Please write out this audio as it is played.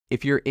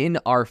If you're in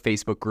our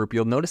Facebook group,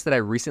 you'll notice that I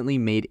recently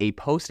made a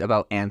post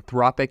about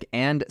Anthropic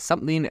and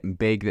something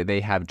big that they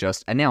have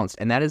just announced,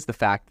 and that is the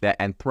fact that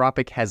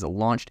Anthropic has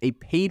launched a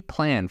paid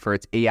plan for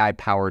its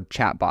AI-powered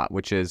chatbot,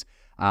 which is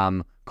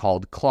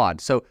called Claude.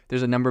 So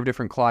there's a number of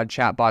different Claude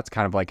chatbots,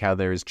 kind of like how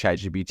there's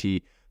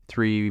ChatGPT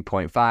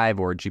 3.5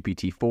 or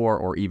GPT-4,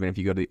 or even if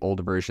you go to the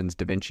older versions,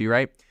 DaVinci,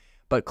 right?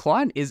 But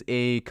Claude is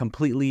a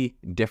completely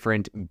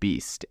different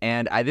beast.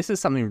 And this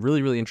is something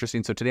really, really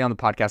interesting. So today on the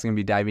podcast, I'm going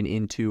to be diving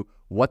into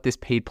what this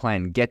paid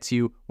plan gets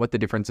you, what the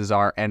differences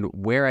are, and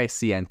where I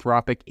see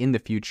Anthropic in the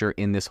future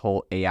in this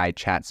whole AI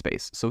chat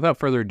space. So without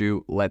further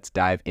ado, let's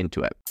dive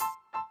into it.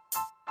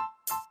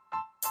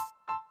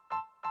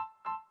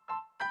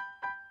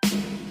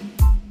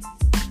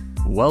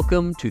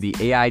 Welcome to the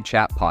AI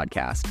Chat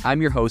Podcast.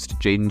 I'm your host,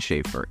 Jaden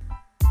Schaefer.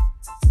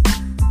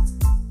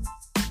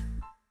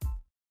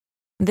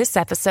 This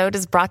episode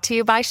is brought to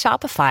you by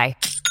Shopify.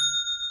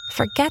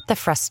 Forget the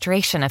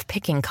frustration of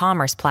picking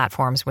commerce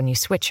platforms when you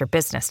switch your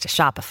business to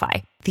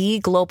Shopify, the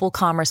global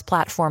commerce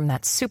platform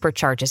that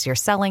supercharges your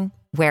selling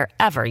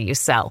wherever you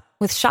sell.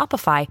 With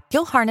Shopify,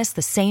 you'll harness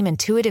the same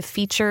intuitive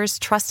features,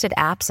 trusted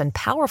apps, and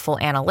powerful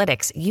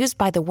analytics used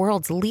by the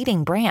world's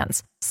leading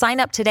brands.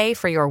 Sign up today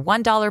for your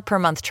 $1 per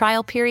month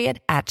trial period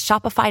at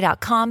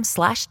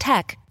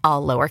shopify.com/tech,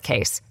 all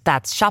lowercase.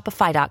 That's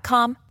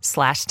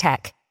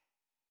shopify.com/tech.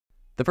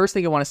 The first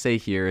thing I want to say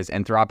here is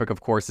Anthropic,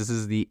 of course, this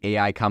is the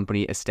AI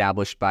company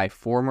established by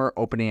former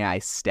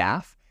OpenAI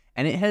staff,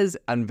 and it has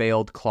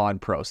unveiled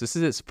Claude Pro. So this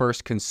is its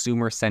first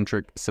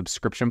consumer-centric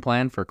subscription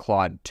plan for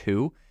Claude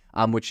 2,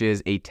 which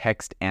is a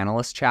text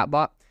analyst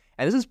chatbot.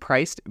 And this is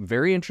priced,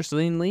 very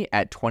interestingly,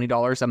 at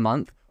 $20 a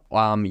month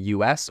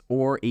US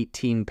or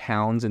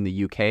 £18 in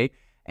the UK.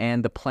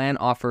 And the plan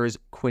offers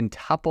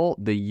quintuple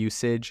the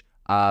usage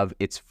of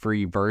its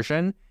free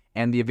version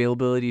and the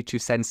availability to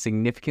send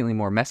significantly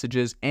more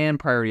messages and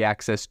priority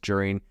access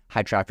during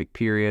high traffic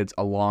periods,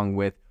 along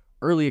with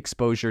early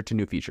exposure to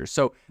new features.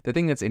 So the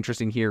thing that's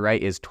interesting here,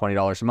 right, is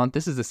 $20 a month.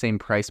 This is the same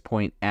price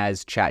point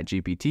as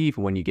ChatGPT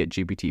when you get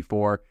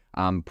GPT-4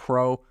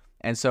 Pro.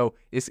 And so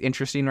it's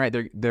interesting, right?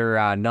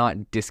 They're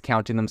not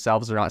discounting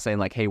themselves. They're not saying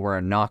like, hey, we're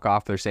a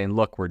knockoff. They're saying,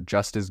 look, we're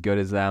just as good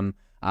as them.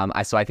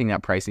 So I think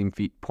that pricing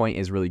point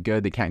is really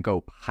good. They can't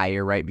go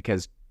higher, right?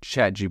 Because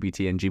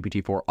ChatGPT and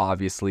GPT-4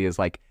 obviously is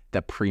like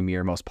the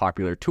premier, most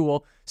popular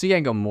tool. So you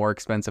can't go more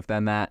expensive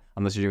than that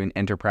unless you're doing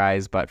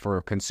enterprise. But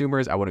for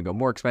consumers, I wouldn't go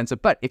more expensive.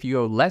 But if you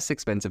go less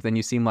expensive, then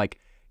you seem like,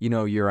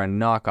 you're a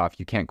knockoff.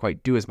 You can't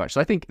quite do as much.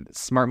 So I think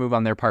smart move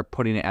on their part,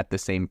 putting it at the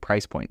same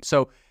price point.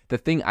 So the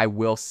thing I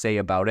will say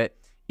about it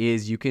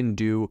is you can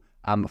do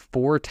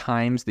 4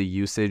 times the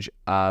usage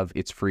of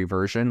its free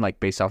version,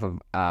 like based off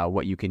of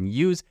what you can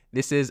use.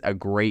 This is a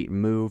great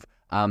move.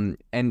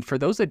 And for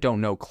those that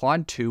don't know,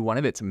 Claude 2, one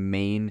of its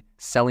main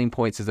selling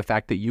points is the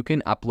fact that you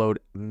can upload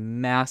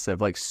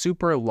massive, like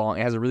super long,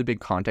 it has a really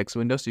big context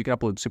window, so you can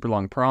upload super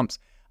long prompts,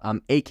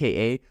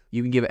 aka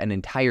you can give it an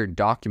entire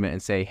document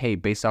and say, hey,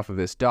 based off of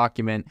this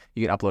document,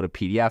 you can upload a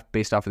PDF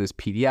based off of this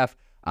PDF,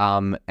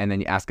 and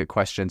then you ask it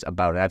questions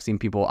about it. I've seen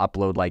people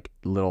upload like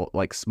little,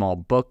 like small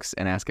books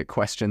and ask it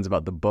questions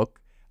about the book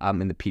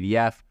in the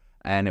PDF,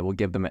 and it will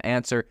give them an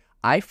answer.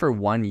 I, for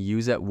one,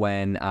 use it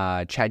when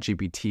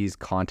ChatGPT's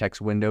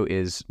context window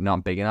is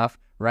not big enough,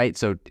 right?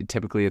 So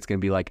typically it's going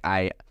to be like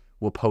I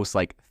will post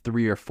like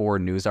 3 or 4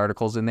 news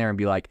articles in there and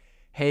be like,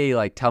 hey,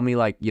 like tell me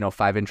like,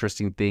 5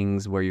 interesting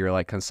things where you're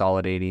like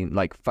consolidating,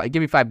 like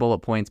give me 5 bullet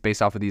points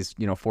based off of these,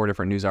 4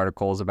 different news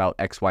articles about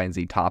X, Y, and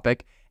Z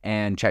topic.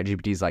 And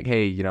ChatGPT's like,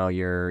 hey,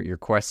 your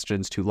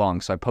question's too long.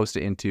 So I post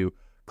it into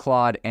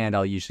Claude and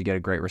I'll usually get a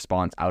great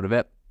response out of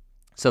it.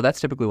 So that's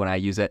typically when I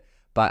use it.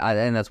 But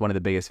and that's one of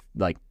the biggest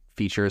like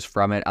features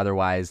from it.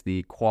 Otherwise,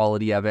 the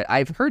quality of it,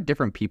 I've heard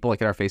different people,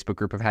 like in our Facebook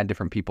group, have had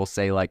different people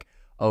say like,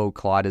 oh,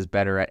 Claude is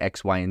better at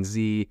X, Y, and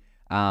Z.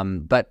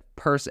 And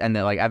then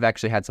like I've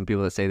actually had some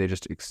people that say they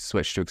just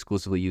switched to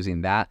exclusively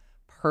using that.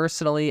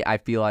 Personally, I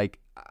feel like,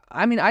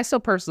 I still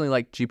personally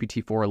like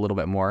GPT-4 a little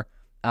bit more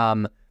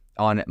on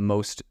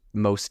most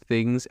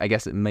things. I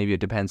guess maybe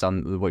it depends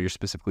on what you're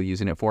specifically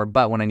using it for.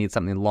 But when I need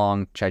something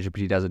long,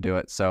 ChatGPT doesn't do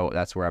it. So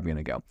that's where I'm going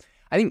to go.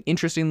 I think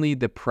interestingly,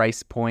 the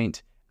price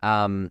point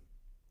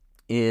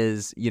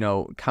is,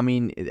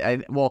 coming,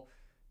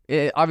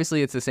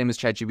 obviously it's the same as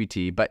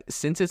ChatGPT, but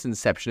since its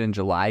inception in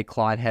July,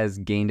 Claude has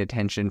gained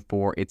attention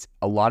for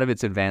a lot of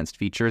its advanced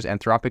features.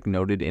 Anthropic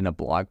noted in a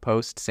blog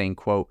post saying,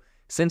 quote,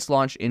 since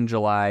launch in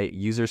July,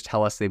 users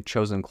tell us they've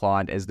chosen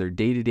Claude as their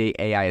day-to-day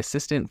AI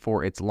assistant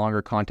for its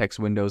longer context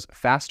windows,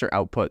 faster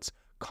outputs,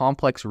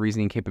 complex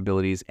reasoning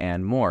capabilities,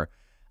 and more.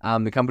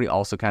 The company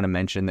also kind of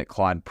mentioned that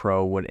Claude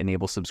Pro would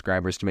enable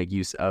subscribers to make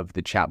use of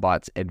the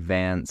chatbot's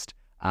advanced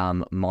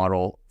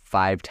model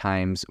 5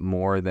 times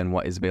more than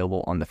what is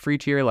available on the free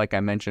tier, like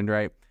I mentioned,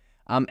 right?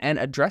 And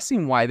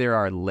addressing why there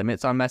are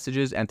limits on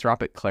messages,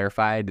 Anthropic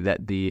clarified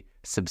that the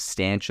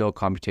substantial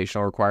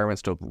computational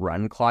requirements to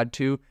run Claude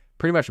 2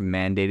 pretty much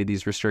mandated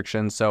these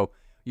restrictions. So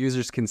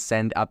users can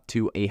send up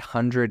to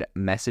 100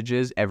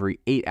 messages every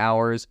 8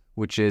 hours,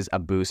 which is a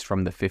boost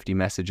from the 50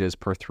 messages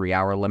per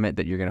 3-hour limit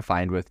that you're going to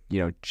find with,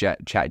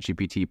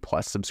 ChatGPT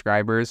Plus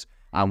subscribers,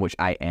 which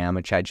I am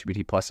a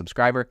ChatGPT Plus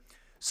subscriber.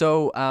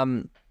 So,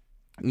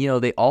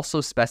 they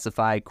also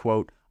specify,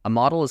 quote, a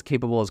model as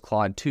capable as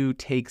Claude 2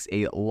 takes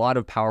a lot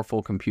of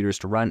powerful computers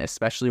to run,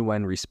 especially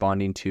when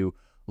responding to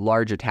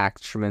large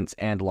attachments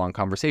and long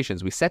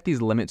conversations. We set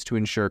these limits to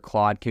ensure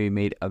Claude can be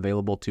made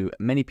available to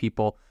many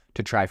people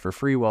to try for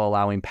free while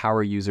allowing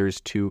power users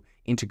to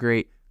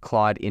integrate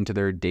Claude into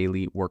their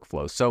daily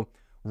workflows. So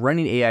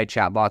running AI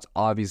chatbots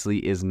obviously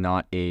is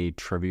not a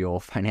trivial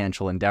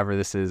financial endeavor.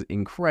 This is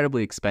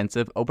incredibly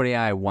expensive.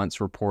 OpenAI once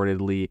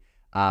reportedly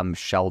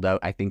shelled out,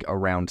 I think,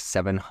 around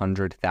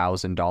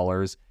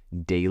 $700,000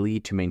 daily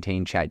to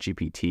maintain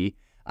ChatGPT.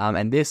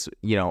 And this,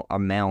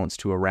 amounts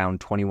to around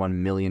 $21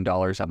 million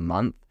a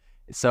month.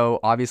 So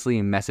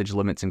obviously message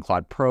limits in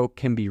Claude Pro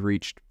can be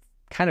reached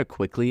kind of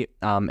quickly,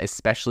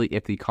 especially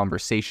if the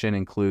conversation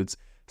includes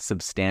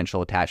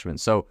substantial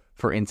attachments. So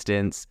for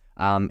instance,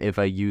 if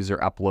a user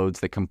uploads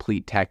the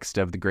complete text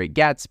of The Great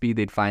Gatsby,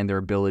 they'd find their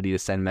ability to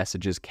send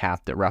messages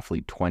capped at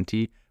roughly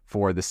 20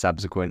 for the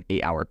subsequent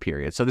 8-hour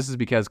period. So this is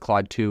because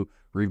Claude 2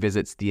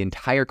 revisits the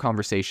entire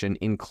conversation,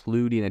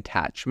 including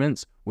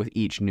attachments with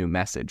each new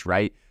message,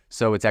 right?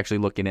 So it's actually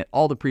looking at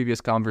all the previous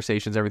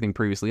conversations, everything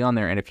previously on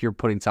there. And if you're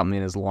putting something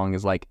in as long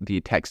as like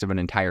the text of an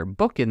entire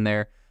book in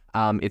there,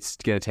 it's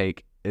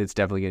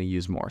definitely going to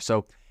use more.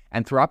 So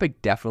Anthropic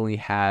definitely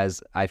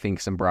has, I think,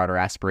 some broader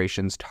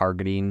aspirations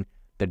targeting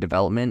the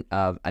development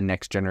of a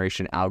next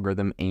generation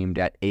algorithm aimed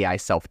at AI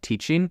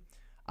self-teaching.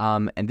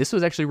 And this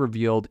was actually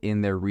revealed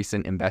in their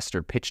recent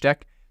investor pitch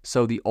deck.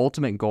 So the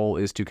ultimate goal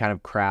is to kind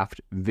of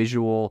craft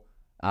visual,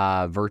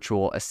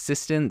 virtual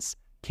assistants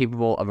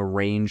capable of a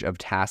range of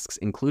tasks,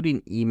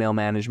 including email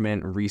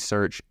management,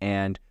 research,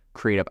 and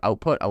creative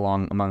output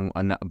among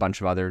a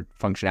bunch of other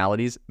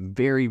functionalities.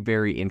 Very,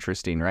 very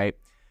interesting, right?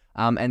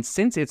 And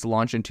since its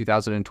launch in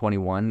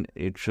 2021,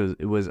 it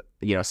was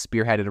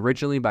spearheaded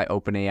originally by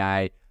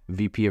OpenAI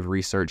VP of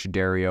Research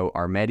Dario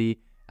Armedi,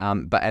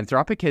 but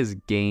Anthropic has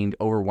gained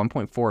over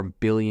 $1.4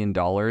 billion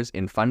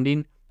in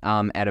funding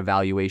at a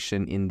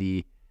valuation in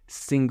the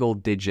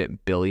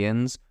single-digit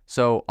billions.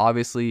 So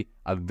obviously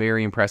a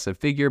very impressive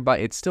figure, but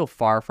it's still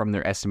far from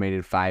their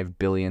estimated $5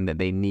 billion that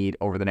they need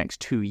over the next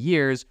 2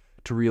 years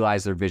to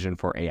realize their vision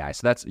for AI.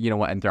 So that's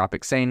what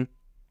Anthropic's saying.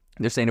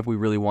 They're saying if we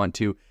really want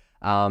to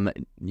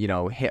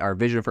hit our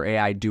vision for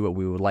AI, do what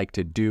we would like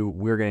to do,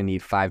 we're going to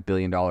need $5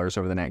 billion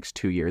over the next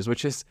 2 years,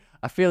 which is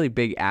a fairly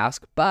big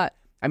ask. But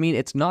I mean,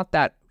 it's not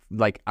that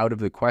out of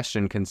the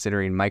question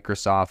considering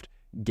Microsoft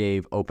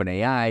gave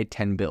OpenAI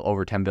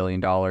over $10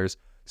 billion.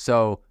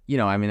 So,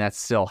 that's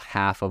still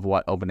half of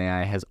what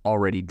OpenAI has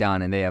already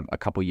done, and they have a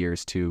couple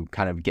years to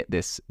kind of get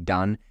this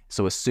done.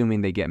 So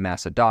assuming they get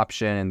mass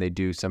adoption and they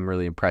do some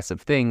really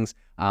impressive things,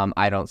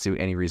 I don't see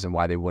any reason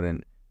why they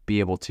wouldn't be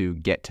able to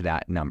get to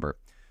that number.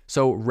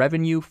 So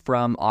revenue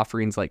from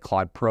offerings like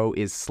Claude Pro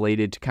is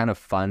slated to kind of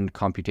fund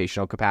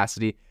computational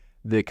capacity.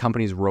 The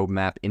company's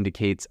roadmap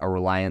indicates a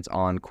reliance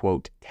on,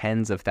 quote,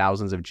 tens of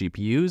thousands of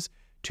GPUs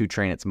to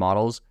train its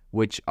models,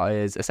 which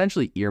is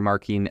essentially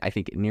earmarking, I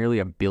think, nearly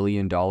 $1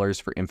 billion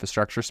for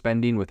infrastructure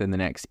spending within the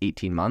next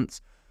 18 months.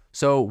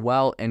 So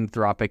while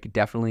Anthropic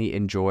definitely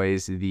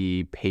enjoys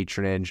the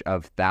patronage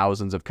of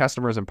thousands of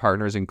customers and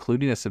partners,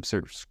 including a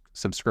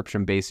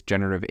subscription-based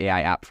generative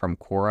AI app from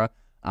Quora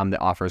that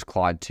offers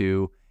Claude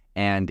 2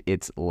 and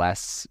its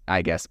less,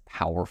 I guess,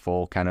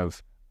 powerful kind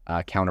of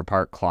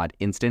counterpart, Claude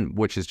Instant,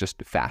 which is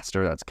just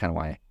faster. That's kind of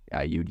why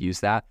you'd use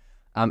that.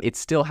 It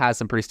still has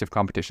some pretty stiff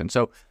competition.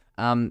 So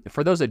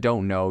for those that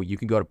don't know, you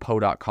can go to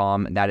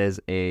Poe.com. That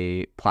is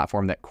a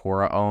platform that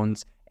Quora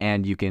owns,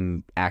 and you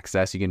can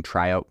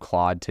try out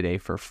Claude today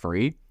for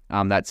free.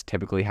 That's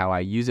typically how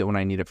I use it when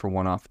I need it for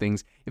one-off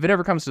things. If it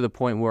ever comes to the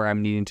point where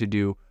I'm needing to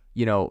do,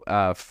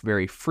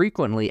 very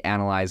frequently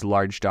analyze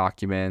large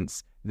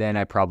documents, then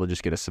I probably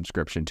just get a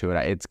subscription to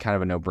it. It's kind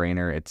of a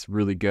no-brainer. It's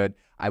really good.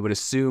 I would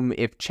assume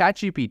if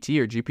ChatGPT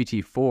or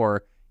GPT-4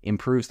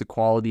 improves the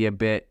quality a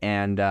bit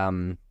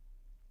and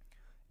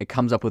it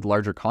comes up with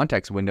larger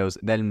context windows,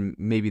 then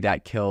maybe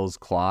that kills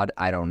Claude.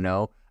 I don't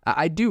know.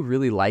 I do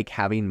really like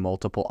having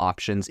multiple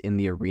options in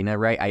the arena,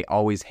 right? I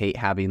always hate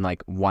having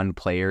one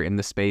player in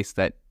the space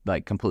that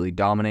completely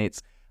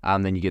dominates.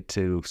 Then you get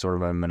to sort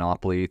of a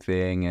monopoly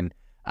thing, and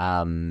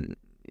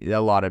a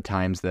lot of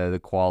times the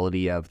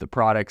quality of the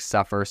products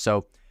suffer.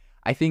 So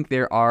I think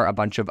there are a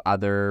bunch of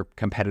other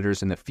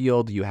competitors in the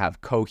field. You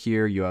have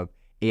Cohere, you have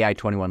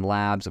AI21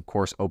 Labs, of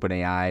course,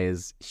 OpenAI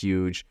is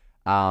huge.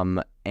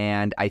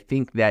 And I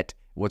think that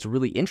what's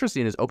really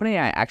interesting is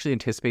OpenAI actually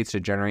anticipates to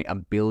generate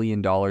 $1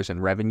 billion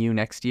in revenue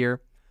next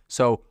year.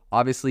 So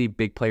obviously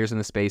big players in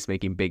the space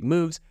making big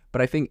moves,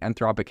 but I think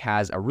Anthropic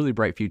has a really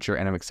bright future,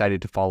 and I'm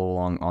excited to follow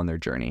along on their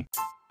journey.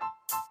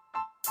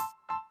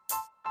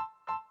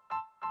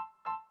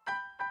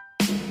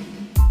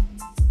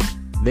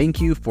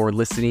 Thank you for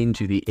listening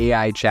to the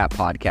AI Chat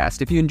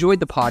Podcast. If you enjoyed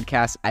the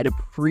podcast, I'd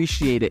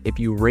appreciate it if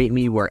you rate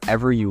me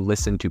wherever you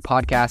listen to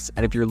podcasts.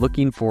 And if you're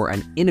looking for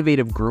an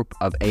innovative group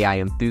of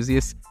AI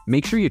enthusiasts,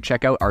 make sure you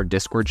check out our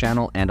Discord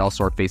channel and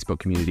also our Facebook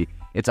community.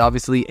 It's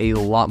obviously a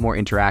lot more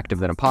interactive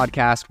than a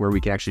podcast where we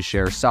can actually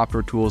share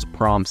software tools,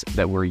 prompts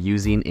that we're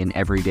using in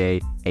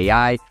everyday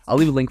AI. I'll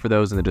leave a link for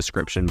those in the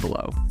description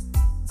below.